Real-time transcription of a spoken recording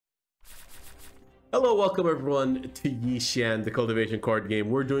Hello, welcome everyone to Yi Xian, the Cultivation Card Game.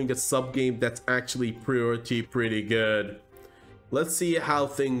 We're doing a sub-game that's actually pretty good. Let's see how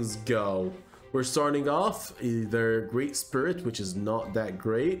things go. We're starting off either Great Spirit, which is not that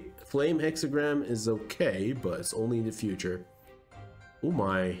great. Flame Hexagram is okay, but it's only in the future. Oh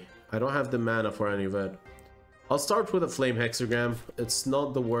my, I don't have the mana for any of it. I'll start with a Flame Hexagram. It's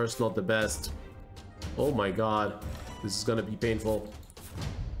not the worst, not the best. Oh my god, this is gonna be painful.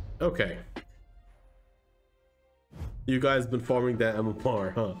 Okay. You guys been farming that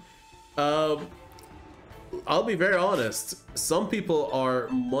MMR, huh? I'll be very honest. Some people are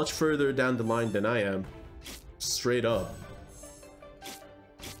much further down the line than I am. Straight up.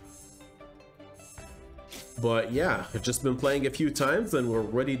 But yeah, I've just been playing a few times and we're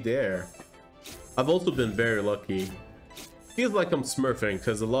already there. I've also been very lucky. Feels like I'm smurfing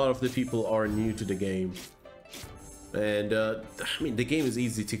because a lot of the people are new to the game. And I mean, the game is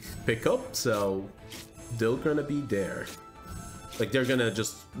easy to pick up, so they're gonna be there. Like, they're gonna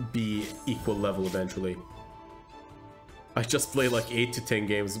just be equal level eventually. I just play like 8 to 10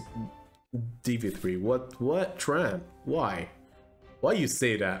 games DV3. What? Tram? Why you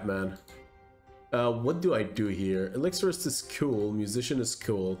say that, man? What do I do here? Elixirist is cool, musician is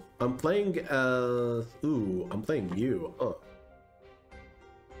cool. I'm playing I'm playing you.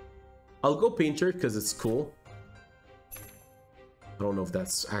 I'll go painter because it's cool. I don't know if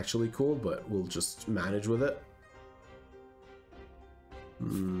that's actually cool, but we'll just manage with it.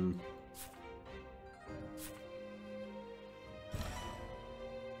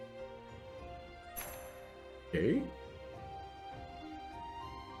 Okay.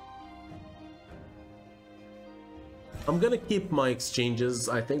 I'm gonna keep my exchanges.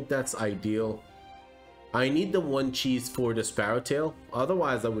 I think that's ideal. I need the one cheese for the Sparrowtail.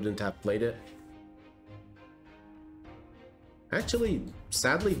 Otherwise, I wouldn't have played it. Actually,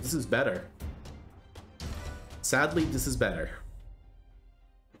 sadly, this is better. Sadly, this is better.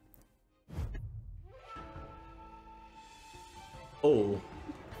 Oh,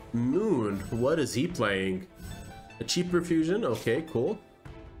 Moon, what is he playing? A cheaper fusion, okay, cool.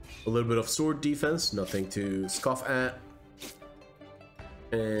 A little bit of sword defense, nothing to scoff at.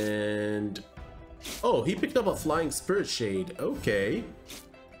 And oh, he picked up a flying spirit shade, okay.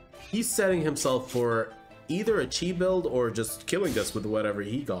 He's setting himself for either a chi build or just killing us with whatever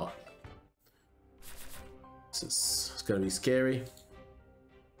he got. This is gonna be scary.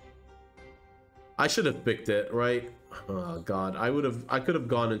 I should have picked it, right? Oh god, I could have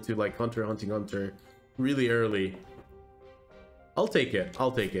gone into like Hunter hunting Hunter really early. I'll take it.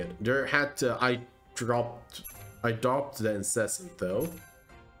 There had to I dropped the incessant though.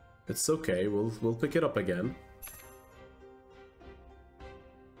 It's okay, we'll pick it up again.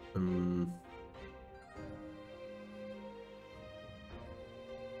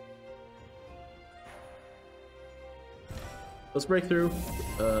 Let's break through.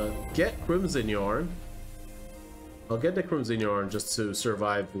 Get Crimson Yarn. I'll get the Crimson Yarn just to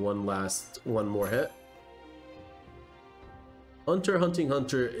survive one more hit. Hunter hunting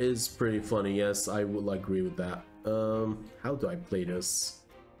Hunter is pretty funny, yes, I will agree with that. How do I play this?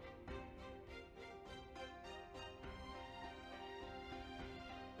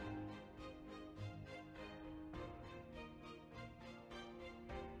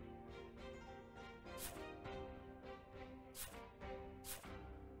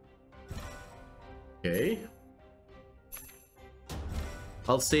 Okay.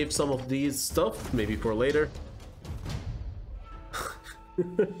 I'll save some of these stuff, maybe for later.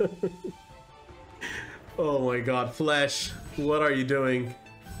 Oh my god, Flesh, what are you doing?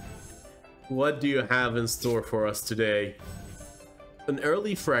 What do you have in store for us today? An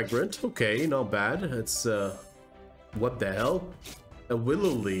early fragrant, okay, not bad. It's what the hell? A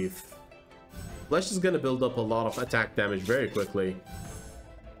willow leaf. Flesh is gonna build up a lot of attack damage very quickly.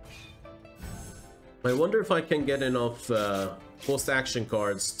 I wonder if I can get enough post-action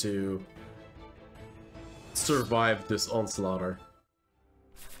cards to survive this onslaughter.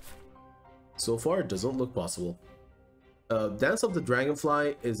 So far, it doesn't look possible. Dance of the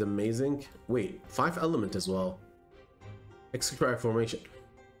Dragonfly is amazing. Wait, 5 element as well. Hexagram formation.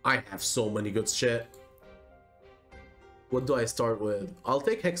 I have so many good shit. What do I start with? I'll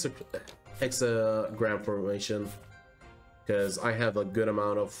take hexagram formation. Because I have a good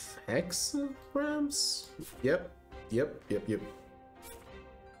amount of hexagrams. Yep.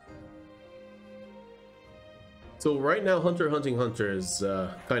 So right now, Hunter hunting Hunter is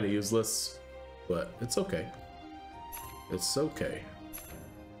kind of useless, but it's okay. It's okay.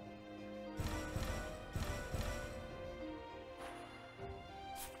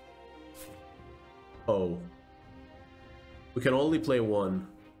 Oh. We can only play one.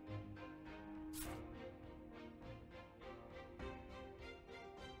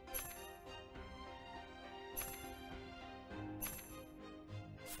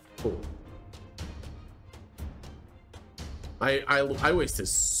 Oh. I wasted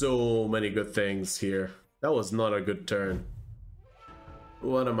so many good things here. That was not a good turn.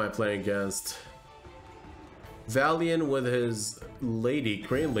 What am I playing against? Valiant with his lady,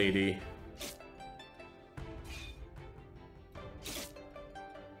 crane lady.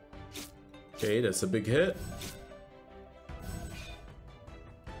 Okay, that's a big hit.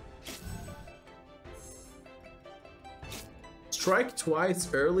 Strike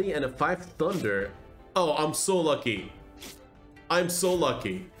twice early and a 5 thunder. Oh, I'm so lucky. I'm so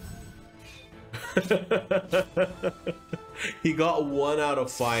lucky. He got 1 out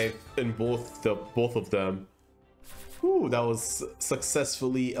of 5 in both of them. Whew, that was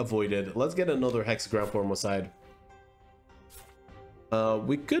successfully avoided. Let's get another hexagram form aside.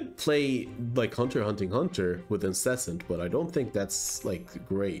 We could play like Hunter Hunting Hunter with Incessant, but I don't think that's like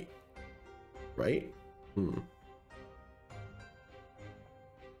great, right?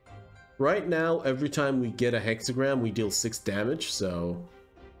 Right now, every time we get a hexagram, we deal 6 damage, so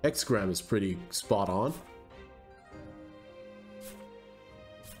hexagram is pretty spot on.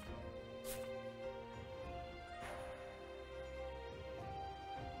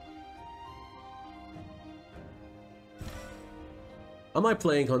 Am I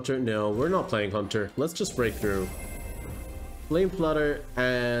playing Hunter? No, we're not playing Hunter. Let's just break through. Flame Flutter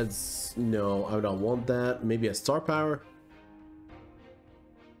adds... No, I don't want that. Maybe a Star Power.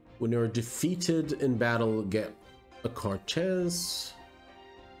 When you're defeated in battle, get a card chance.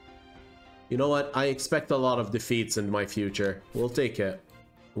 You know what? I expect a lot of defeats in my future. We'll take it.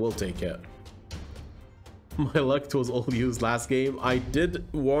 We'll take it. My luck was all used last game. I did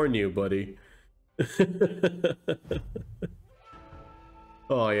warn you, buddy.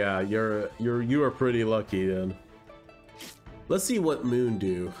 Oh yeah, you are pretty lucky then. Let's see what Moon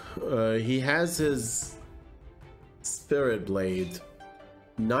do. He has his Spirit Blade.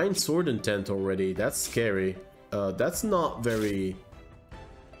 9 sword intent already. That's scary. That's not very...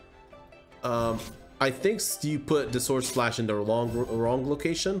 I think you put the sword slash in the wrong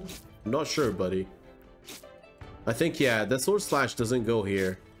location. I'm not sure, buddy. I think, yeah, the sword slash doesn't go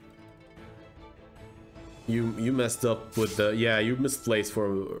here. You messed up with the... Yeah, you misplaced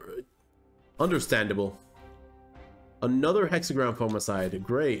for... Understandable. Another hexagram from my side.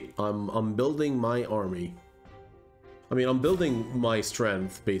 Great. I'm building my army. I mean, I'm building my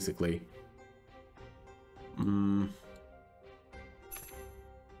strength, basically.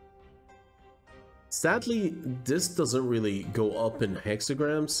 Sadly, this doesn't really go up in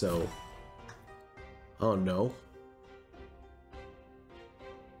hexagrams, so... Oh no.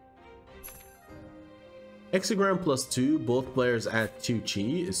 Hexagram plus 2, both players add 2 chi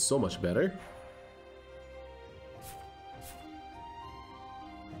is so much better.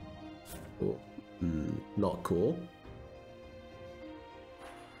 Oh, not cool.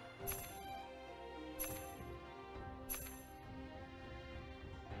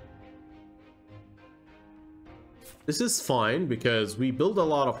 This is fine because we build a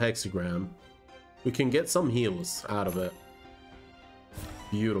lot of hexagram. We can get some heals out of it.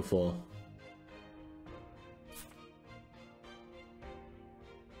 Beautiful.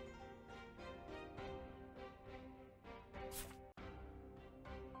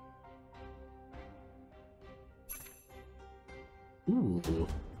 Ooh.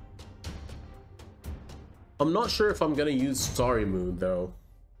 I'm not sure if I'm gonna use Starry Moon though.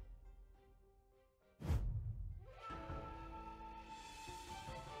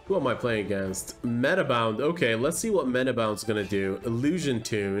 Who am I playing against? Metabound. Okay, let's see what Metabound's gonna do. Illusion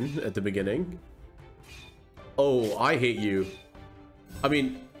Tune at the beginning. Oh, I hate you. I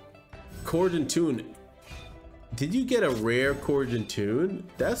mean, Chord and Tune. Did you get a rare Chord and Tune?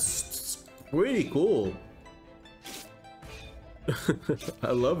 That's pretty cool.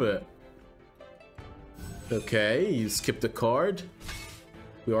 I love it. Okay, you skipped a card.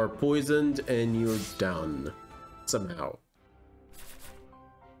 We are poisoned and you're down. Somehow.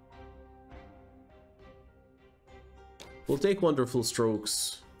 We'll take Wonderful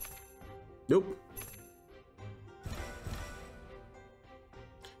Strokes. Nope.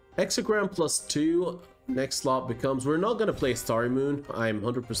 Hexagram plus 2. Next slot becomes... We're not going to play Starry Moon. I'm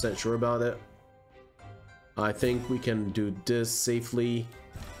 100% sure about it. I think we can do this safely.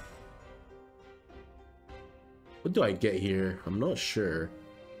 What do I get here? I'm not sure.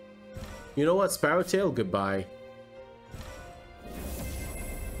 You know what? Sparrowtail, goodbye.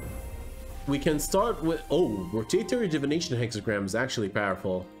 We can start with... Oh, Rotatory Divination Hexagram is actually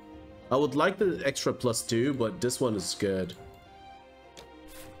powerful. I would like the extra plus 2, but this one is good.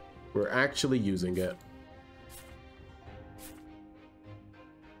 We're actually using it.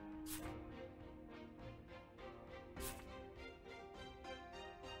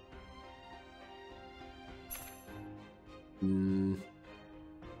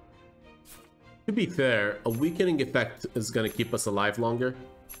 To be fair, a weakening effect is gonna keep us alive longer.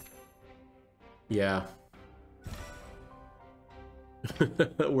 Yeah.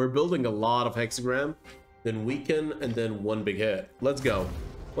 We're building a lot of hexagram, then weaken, and then one big hit. Let's go.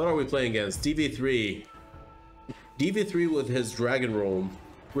 What are we playing against? DV3. DV3 with his Dragon Roam.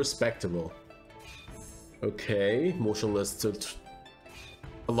 Respectable. Okay, motionless to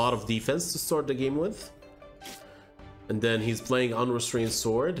a lot of defense to start the game with. And then he's playing Unrestrained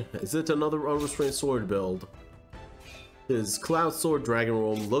Sword. Is it another Unrestrained Sword build? His Cloud Sword Dragon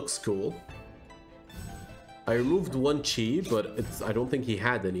Roam looks cool. I removed one chi, but I don't think he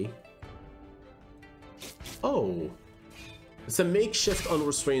had any. Oh. It's a makeshift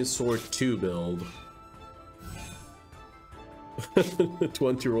Unrestrained Sword 2 build.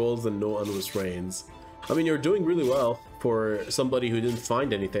 20 rolls and no unrestrains. I mean, you're doing really well for somebody who didn't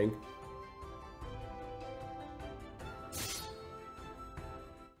find anything.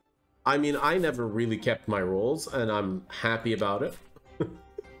 I mean, I never really kept my rolls, and I'm happy about it.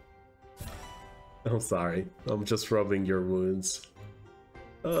 I'm sorry. I'm just rubbing your wounds.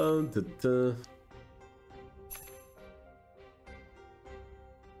 Cool.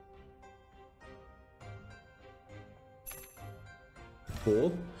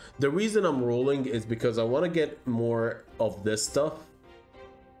 The reason I'm rolling is because I want to get more of this stuff.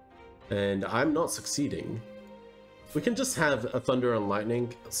 And I'm not succeeding. We can just have a Thunder and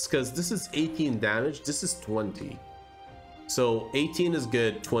Lightning, because this is 18 damage, this is 20. So 18 is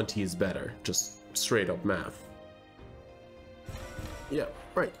good, 20 is better. Just straight up math. Yeah,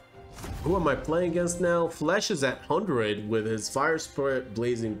 right. Who am I playing against now? Flesh is at 100 with his Fire Spirit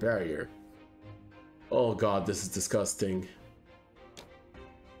Blazing Barrier. Oh god, this is disgusting.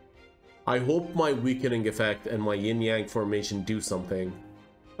 I hope my weakening effect and my yin yang formation do something.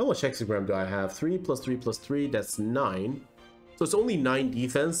 How much hexagram do I have? 3 plus 3 plus 3, that's 9. So it's only 9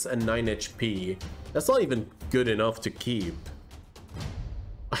 defense and 9 HP. That's not even good enough to keep.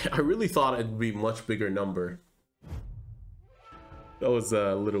 I really thought it'd be a much bigger number. That was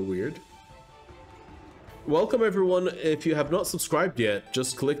a little weird. Welcome everyone. If you have not subscribed yet,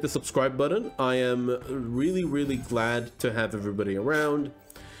 just click the subscribe button. I am really glad to have everybody around.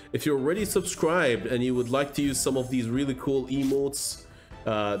 If you're already subscribed and you would like to use some of these really cool emotes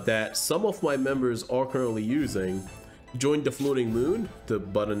that some of my members are currently using, join the Floating Moon, the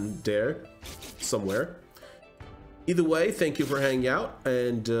button there somewhere. Either way, thank you for hanging out,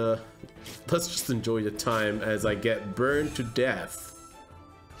 and let's just enjoy the time as I get burned to death.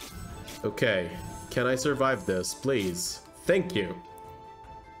 Okay, can I survive this, please? Thank you.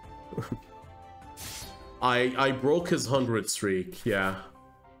 I broke his 100 streak, yeah.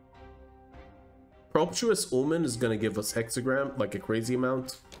 Propulsive Omen is gonna give us hexagram, like a crazy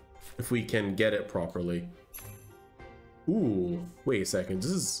amount, if we can get it properly. Ooh, wait a second,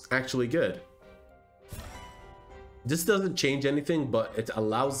 this is actually good. This doesn't change anything, but it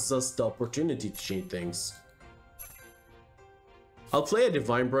allows us the opportunity to change things. I'll play a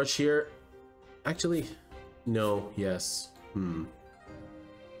Divine Brush here. Actually, no, yes.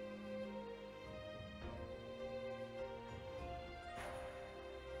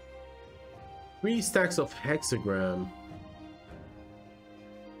 3 stacks of hexagram.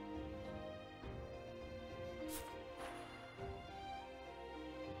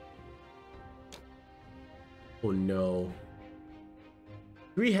 Oh no.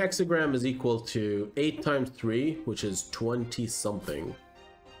 3 hexagram is equal to 8 times 3, which is 20 something.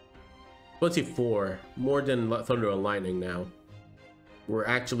 24. More than Thunder and Lightning now. We're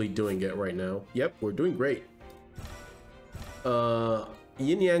actually doing it right now. Yep, we're doing great.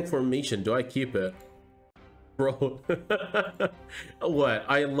 Yin Yang formation, do I keep it? Bro. What?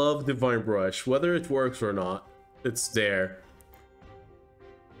 I love Divine Brush. Whether it works or not, it's there.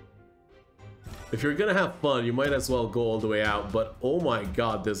 If you're gonna have fun, you might as well go all the way out, but oh my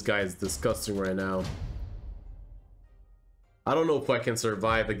god, this guy is disgusting right now. I don't know if I can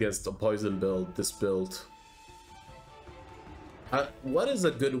survive against a poison build, this build. What is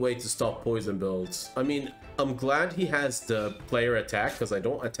a good way to stop poison builds? I mean, I'm glad he has the player attack, because I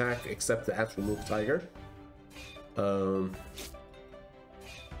don't attack except to have to remove Tiger.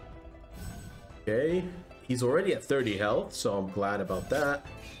 Okay, he's already at 30 health, so I'm glad about that.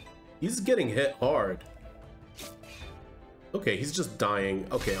 He's getting hit hard. Okay, he's just dying.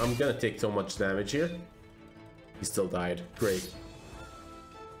 Okay, I'm gonna take so much damage here. He still died. Great.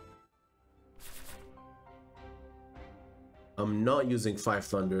 I'm not using 5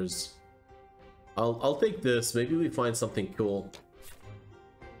 thunders. I'll take this. Maybe we find something cool.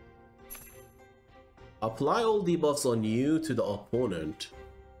 Apply all debuffs on you to the opponent.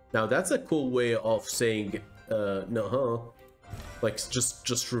 Now that's a cool way of saying no, huh? Like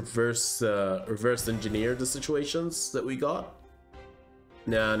just reverse engineer the situations that we got.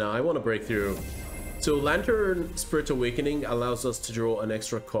 No, I want to break through. So Lantern Spirit Awakening allows us to draw an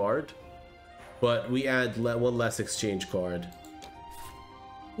extra card, but we add one less exchange card.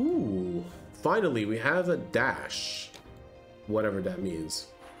 Ooh, finally we have a dash, whatever that means.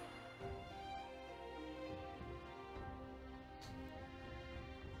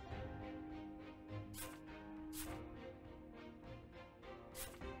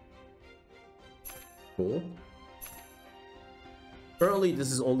 Cool. Currently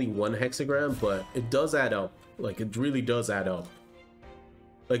this is only one hexagram, but it does add up. Like, it really does add up.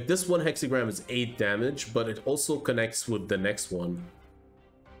 Like, this one hexagram is 8 damage, but it also connects with the next one.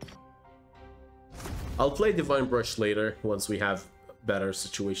 I'll play Divine Brush later once we have better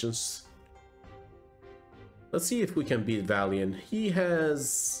situations. Let's see if we can beat Valiant. He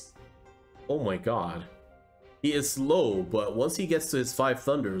has... oh my god. He is slow, but once he gets to his 5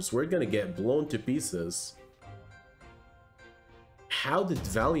 thunders, we're gonna get blown to pieces. How did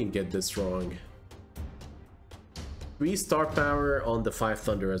Valiant get this wrong? 3 star power on the 5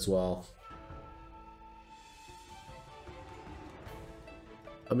 thunder as well.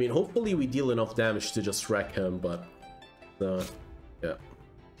 I mean, hopefully we deal enough damage to just wreck him, but... yeah.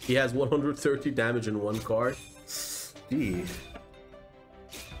 He has 130 damage in 1 card. Gee.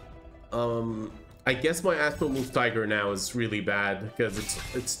 I guess my Astral Move Tiger now is really bad, because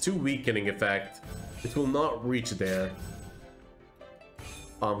it's too weakening effect. It will not reach there.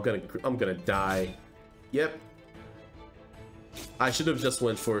 I'm gonna die. Yep. I should have just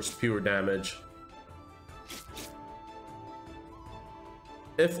went for pure damage.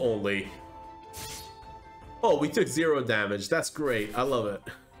 If only. Oh, we took 0 damage. That's great. I love it.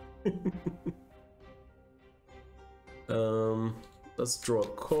 Let's draw a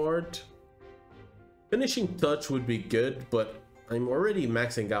card. Finishing Touch would be good, but I'm already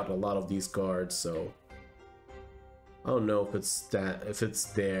maxing out a lot of these cards, so I don't know if it's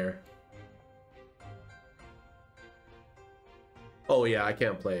there. Oh yeah, I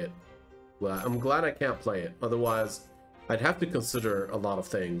can't play it. Well, I'm glad I can't play it. Otherwise, I'd have to consider a lot of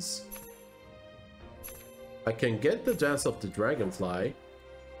things. I can get the Dance of the Dragonfly.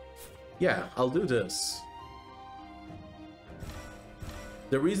 Yeah, I'll do this.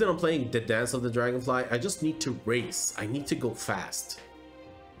 The reason I'm playing the Dance of the Dragonfly, I just need to race. I need to go fast.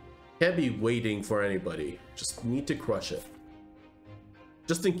 Can't be waiting for anybody. Just need to crush it.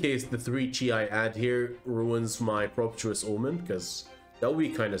 Just in case the 3 chi I add here ruins my Propitious Omen, because that would be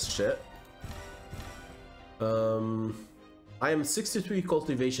kind of shit. I am 63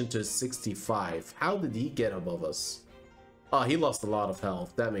 cultivation to 65. How did he get above us? Oh, he lost a lot of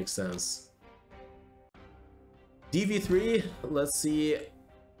health. That makes sense. DV3, let's see.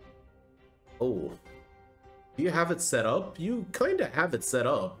 Oh, do you have it set up? You kind of have it set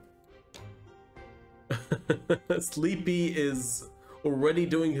up. Sleepy is already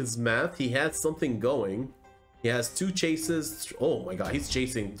doing his math. He has something going. He has 2 chases. Oh my god, he's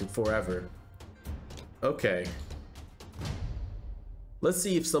chasing forever. Okay. Let's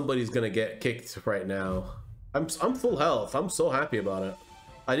see if somebody's gonna get kicked right now. I'm full health. I'm so happy about it.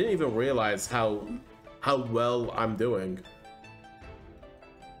 I didn't even realize how well I'm doing.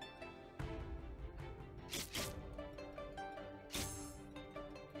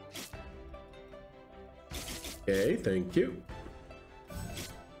 Okay, thank you.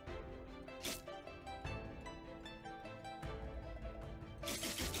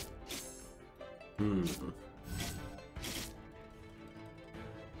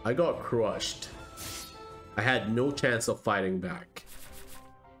 I got crushed. I had no chance of fighting back.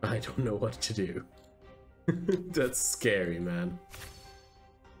 I don't know what to do. That's scary, man.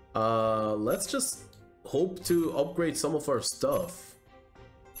 Let's just hope to upgrade some of our stuff.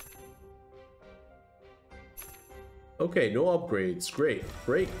 Okay, no upgrades. Great,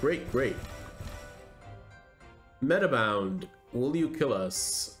 great, great, great. Metabound, will you kill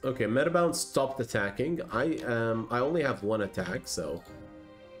us? Okay, Metabound stopped attacking. I only have 1 attack, so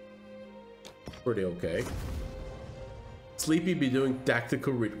pretty okay. Sleepy be doing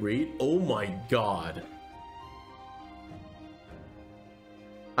tactical retreat. Oh my god.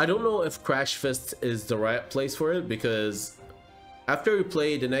 I don't know if Crash Fist is the right place for it, because after we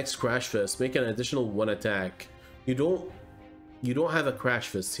play the next Crash Fist, make an additional 1 attack. You don't have a Crash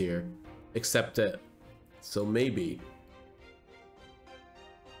Fist here, except it. So maybe.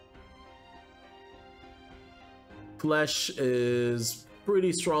 Flesh is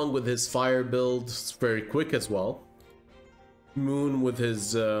pretty strong with his fire build. It's very quick as well. Moon with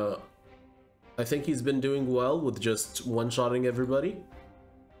his I think he's been doing well with just one-shotting everybody.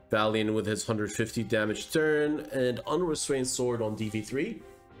 Valiant with his 150 damage turn, and Unrestrained Sword on DV3.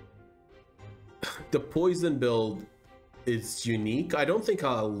 The poison build is unique. I don't think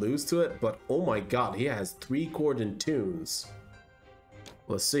I'll lose to it, but oh my god, he has 3 chord and tunes.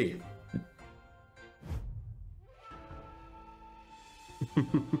 Let's see.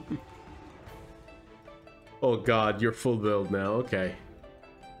 Oh god, you're full build now. Okay.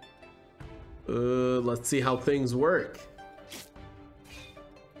 Let's see how things work.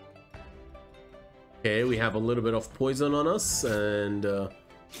 Okay, we have a little bit of poison on us, and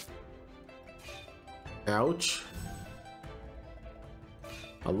ouch.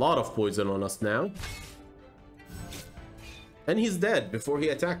 A lot of poison on us now. And he's dead before he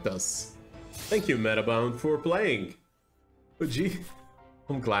attacked us. Thank you, Metabound, for playing. Oh, gee.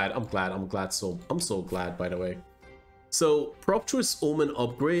 I'm so glad, by the way. So, Proptrous Omen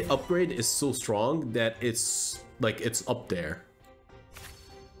upgrade is so strong that it's, like, it's up there.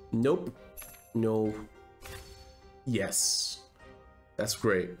 Nope. No. Yes. That's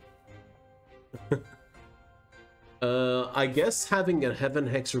great. I guess having a Heaven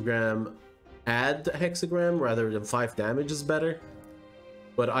Hexagram add Hexagram rather than 5 damage is better.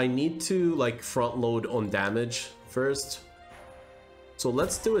 But I need to, like, front load on damage first. So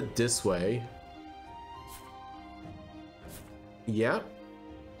let's do it this way. Yeah.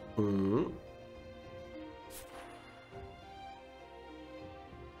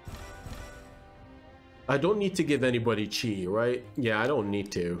 I don't need to give anybody chi, right? Yeah, I don't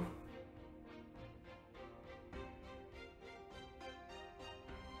need to.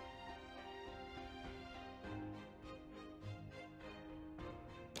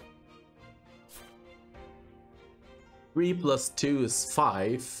 Three plus 2 is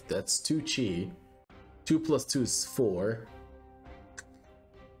 5. That's 2 chi. 2 plus 2 is 4.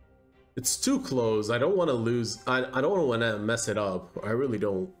 It's too close. I don't want to lose. I don't want to mess it up. I really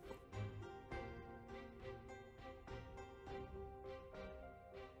don't.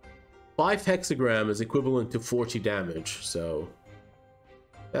 Five hexagram is equivalent to 40 damage, so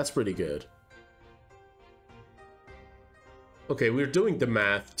that's pretty good. Okay, we're doing the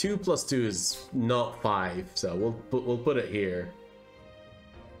math. 2 plus 2 is not 5, so we'll put it here.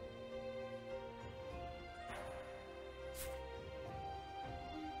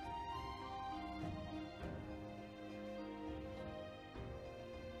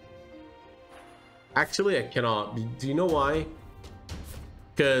 Actually, I cannot. Do you know why?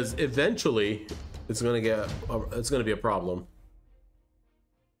 Because eventually, it's gonna be a problem.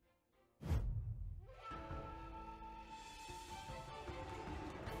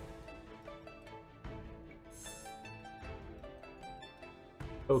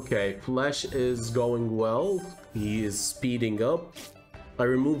 Okay, Flesh is going well. He is speeding up. I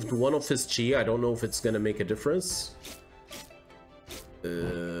removed one of his chi. I don't know if it's gonna make a difference.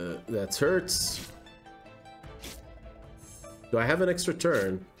 That hurts. Do I have an extra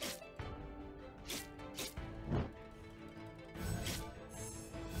turn?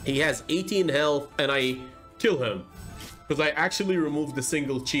 He has 18 health and I kill him. Because I actually removed the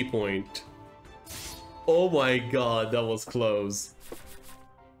single chi point. Oh my god, that was close.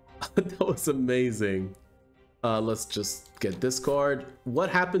 That was amazing. Let's just get this card. What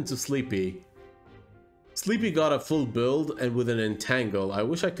happened to Sleepy? Sleepy got a full build and with an entangle. I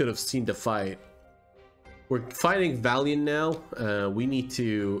wish I could have seen the fight. We're fighting Valiant now. We need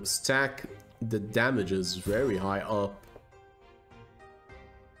to stack the damages very high up.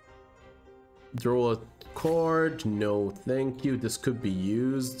 Draw a card. No, thank you. This could be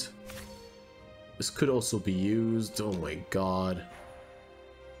used. This could also be used. Oh my god.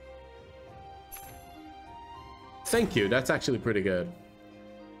 Thank you. That's actually pretty good.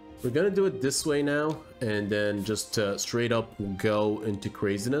 We're gonna do it this way now, and then just straight up go into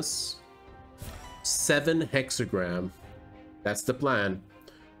craziness. 7 hexagram. That's the plan.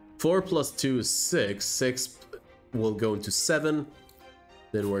 4 plus 2 is 6. 6 will go into 7.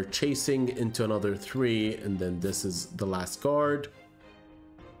 Then we're chasing into another 3, and then this is the last card.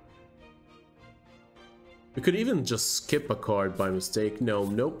 We could even just skip a card by mistake. No,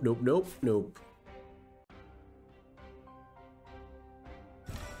 nope, nope, nope, nope.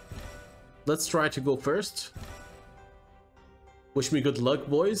 Let's try to go first. Wish me good luck,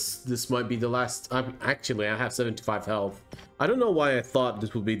 boys. This might be the last. Actually, I have 75 health. I don't know why I thought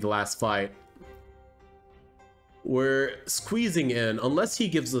this would be the last fight. We're squeezing in, unless he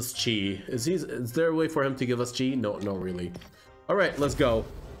gives us chi. Is there a way for him to give us chi? No, not really. All right, let's go.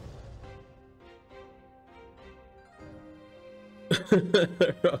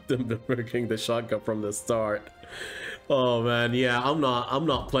 I've been working the shotgun from the start. Oh man, yeah, I'm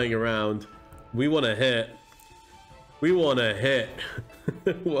not playing around. We want to hit. We want to hit.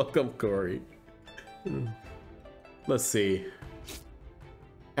 Welcome, Corey. Let's see.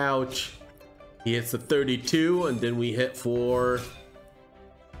 Ouch. He hits the 32, and then we hit for...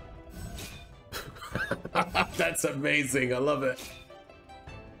 That's amazing. I love it.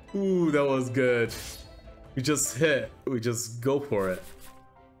 Ooh, that was good. We just hit. We just go for it.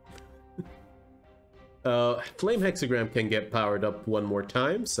 Flame Hexagram can get powered up one more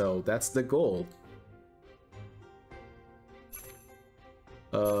time, so that's the goal.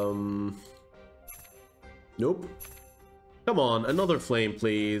 Nope. Come on, another flame,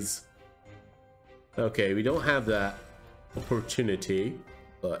 please. Okay, we don't have that opportunity,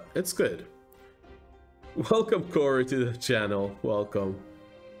 but it's good. Welcome, Corey, to the channel. Welcome.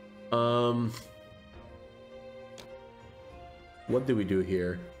 What do we do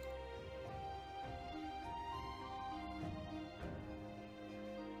here?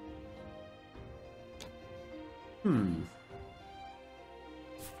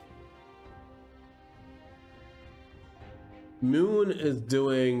 Moon is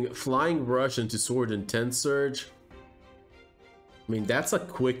doing Flying Rush into Sword Intense Surge. I mean, that's a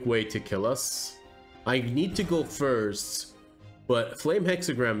quick way to kill us. I need to go first, but Flame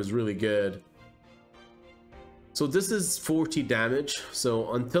Hexagram is really good. So this is 40 damage,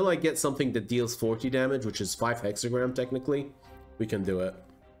 so until I get something that deals 40 damage, which is 5 Hexagram technically, we can do it.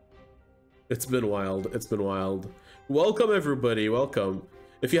 It's been wild, it's been wild. Welcome everybody, welcome.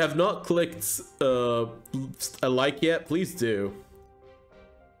 If you have not clicked a like yet, please do.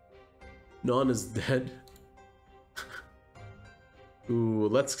 None is dead. Ooh,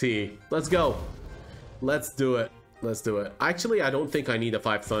 let's see. Let's go. Let's do it. Let's do it. Actually, I don't think I need a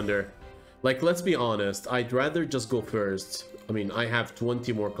 5 Thunder. Like, let's be honest. I'd rather just go first. I mean, I have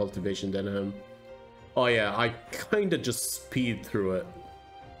 20 more cultivation than him. Oh yeah, I kinda just speed through it.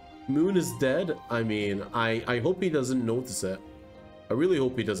 Moon is dead. I mean, I hope he doesn't notice it. I really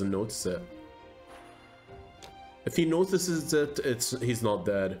hope he doesn't notice it. If he notices it, he's not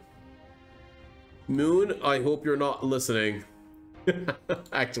dead. Moon, I hope you're not listening.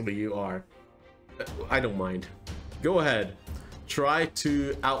 Actually, you are. I don't mind. Go ahead. Try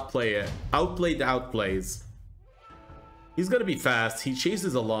to outplay it. Outplay the outplays. He's gonna be fast. He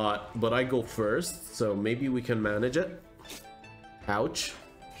chases a lot, but I go first, so maybe we can manage it. Ouch.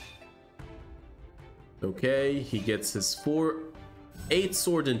 Okay, he gets his 8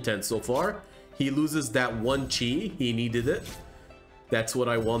 sword intent so far. He loses that 1 chi. He needed it. That's what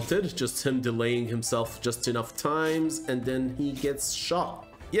I wanted. Just him delaying himself just enough times, and then he gets shot.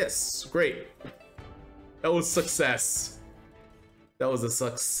 Yes, great. That was success. That was a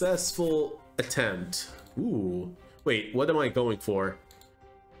successful attempt. Ooh. Wait, what am I going for?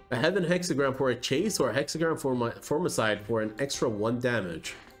 A Heaven Hexagram for a chase, or a Hexagram for my Formicide for an extra 1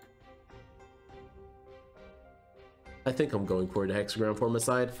 damage? I think I'm going for the Hexagram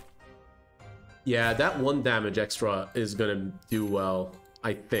Formicide. Yeah, that 1 damage extra is gonna do well.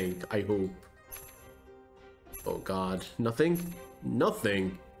 I think. I hope. Oh god. Nothing?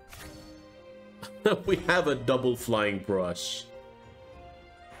 Nothing. We have a double flying brush.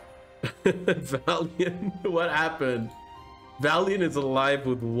 Valiant? What happened? Valiant is alive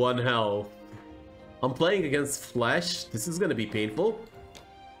with 1 health. I'm playing against Flesh. This is gonna be painful.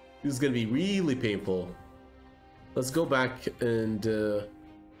 This is gonna be really painful. Let's go back and...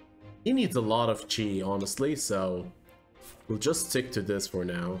 he needs a lot of chi, honestly, so... we'll just stick to this for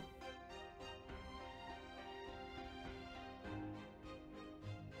now.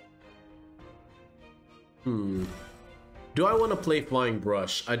 Do I want to play Flying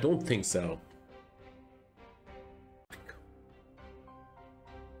Brush? I don't think so.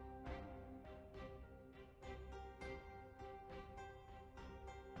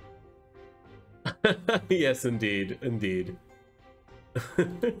 Yes, indeed. Indeed.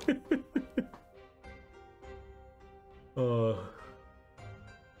 I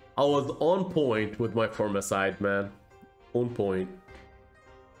was on point with my Formicide, man. On point.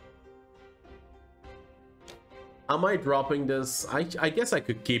 Am I dropping this? I guess I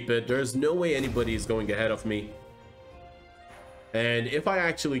could keep it. There's no way anybody is going ahead of me. And if I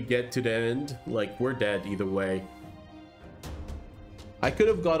actually get to the end, like, we're dead either way. I could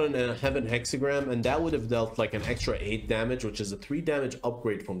have gotten a Heaven Hexagram, and that would have dealt like an extra 8 damage, which is a 3 damage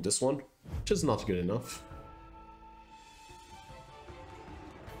upgrade from this one, which is not good enough.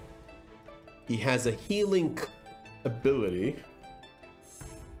 He has a healing ability.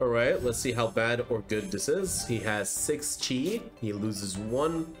 Alright, let's see how bad or good this is. He has 6 chi. He loses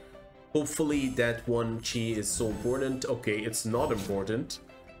 1. Hopefully that 1 chi is so important. Okay, it's not important.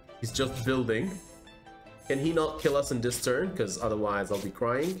 He's just building. Can he not kill us in this turn? Because otherwise I'll be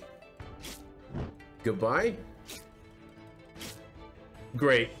crying. Goodbye.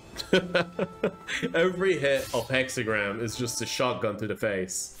 Great. Every hit of hexagram is just a shotgun to the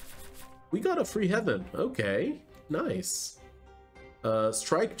face. We got a free heaven. Okay, nice.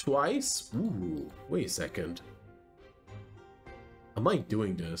 Strike twice. Ooh, wait a second. Am I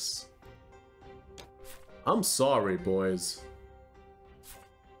doing this? I'm sorry, boys,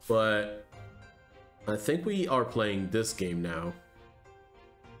 but I think we are playing this game now.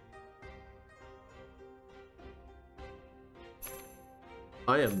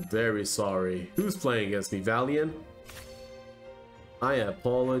 I am very sorry. Who's playing against me? Valiant? I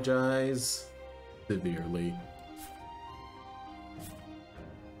apologize severely.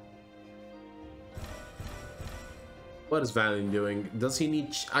 What is Valiant doing? Does he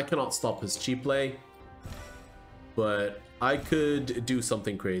need... I cannot stop his cheap play, but I could do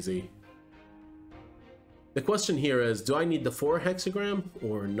something crazy. The question here is, do I need the 4 hexagram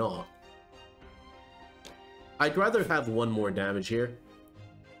or not? I'd rather have one more damage here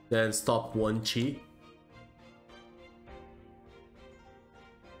than stop one chi.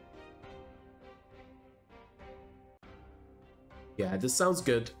 Yeah, this sounds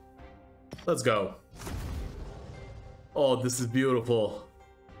good. Let's go. Oh, this is beautiful.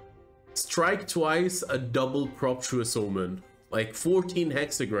 Strike twice, a double Propitious Omen. Like 14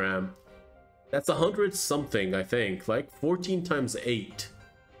 hexagram. That's 100 something, I think. Like 14 times 8.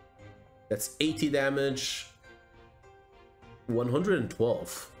 That's 80 damage.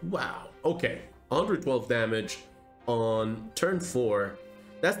 112. Wow. Okay. 112 damage on turn 4.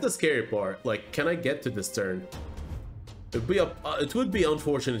 That's the scary part. Like, can I get to this turn? It would be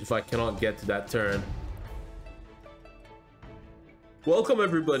unfortunate if I cannot get to that turn. Welcome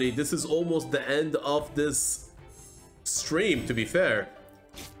everybody. This is almost the end of this stream, to be fair.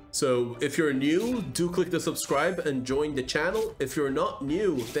 So if you're new, do click the subscribe and join the channel. If you're not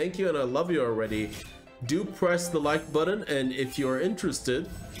new, thank you and I love you already. Do press the like button, and if you're interested,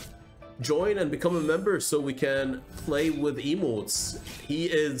 join and become a member so we can play with Emotes. He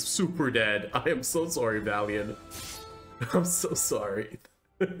is super dead. I am so sorry, Valiant. I'm so sorry.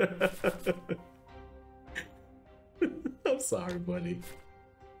 I'm sorry, buddy.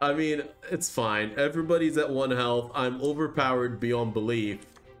 I mean, it's fine. Everybody's at 1 health. I'm overpowered beyond belief.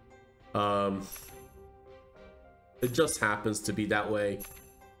 It just happens to be that way.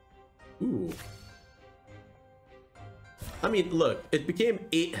 Ooh. I mean, look, it became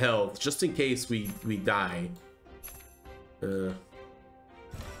 8 health just in case we die.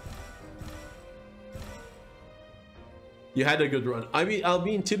 You had a good run. I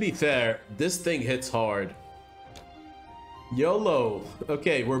mean, to be fair, this thing hits hard. YOLO.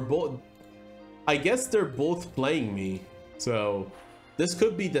 Okay, we're both... I guess they're both playing me. So, this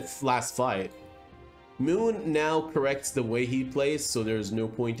could be the last fight. Moon now corrects the way he plays, so there's no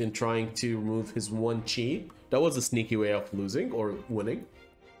point in trying to remove his 1 chi. That was a sneaky way of losing or winning.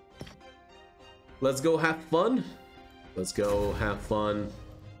 Let's go have fun. Let's go have fun.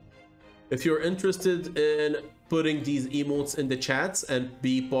 If you're interested in putting these emotes in the chats and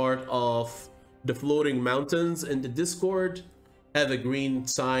be part of the floating mountains in the Discord, have a green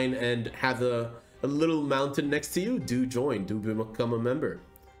sign and have a little mountain next to you, do join, do become a member.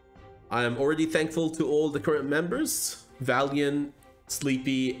 I am already thankful to all the current members, Valiant,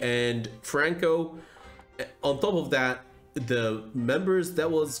 Sleepy, and Franco. On top of that, the members that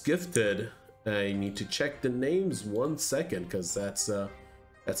was gifted, I need to check the names 1 second because that's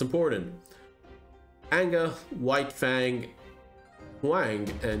important. Anga, White Fang, Huang,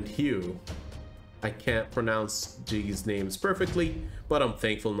 and Hugh. I can't pronounce these names perfectly, but I'm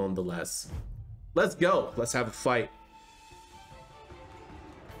thankful nonetheless. Let's go. Let's have a fight.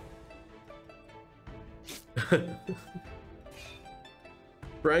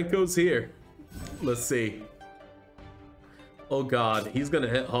 Franco's here. Let's see. Oh god, he's gonna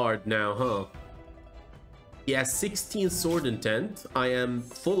hit hard now, huh? He has 16 sword intent. I am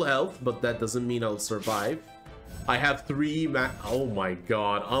full health, but that doesn't mean I'll survive. I have 3 oh my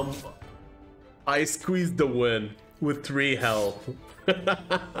god, I squeezed the win with 3 health.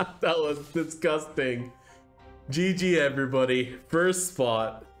 That was disgusting. GG everybody, first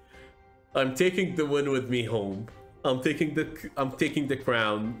spot. I'm taking the win with me home. I'm taking the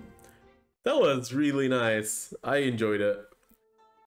crown. That was really nice. I enjoyed it.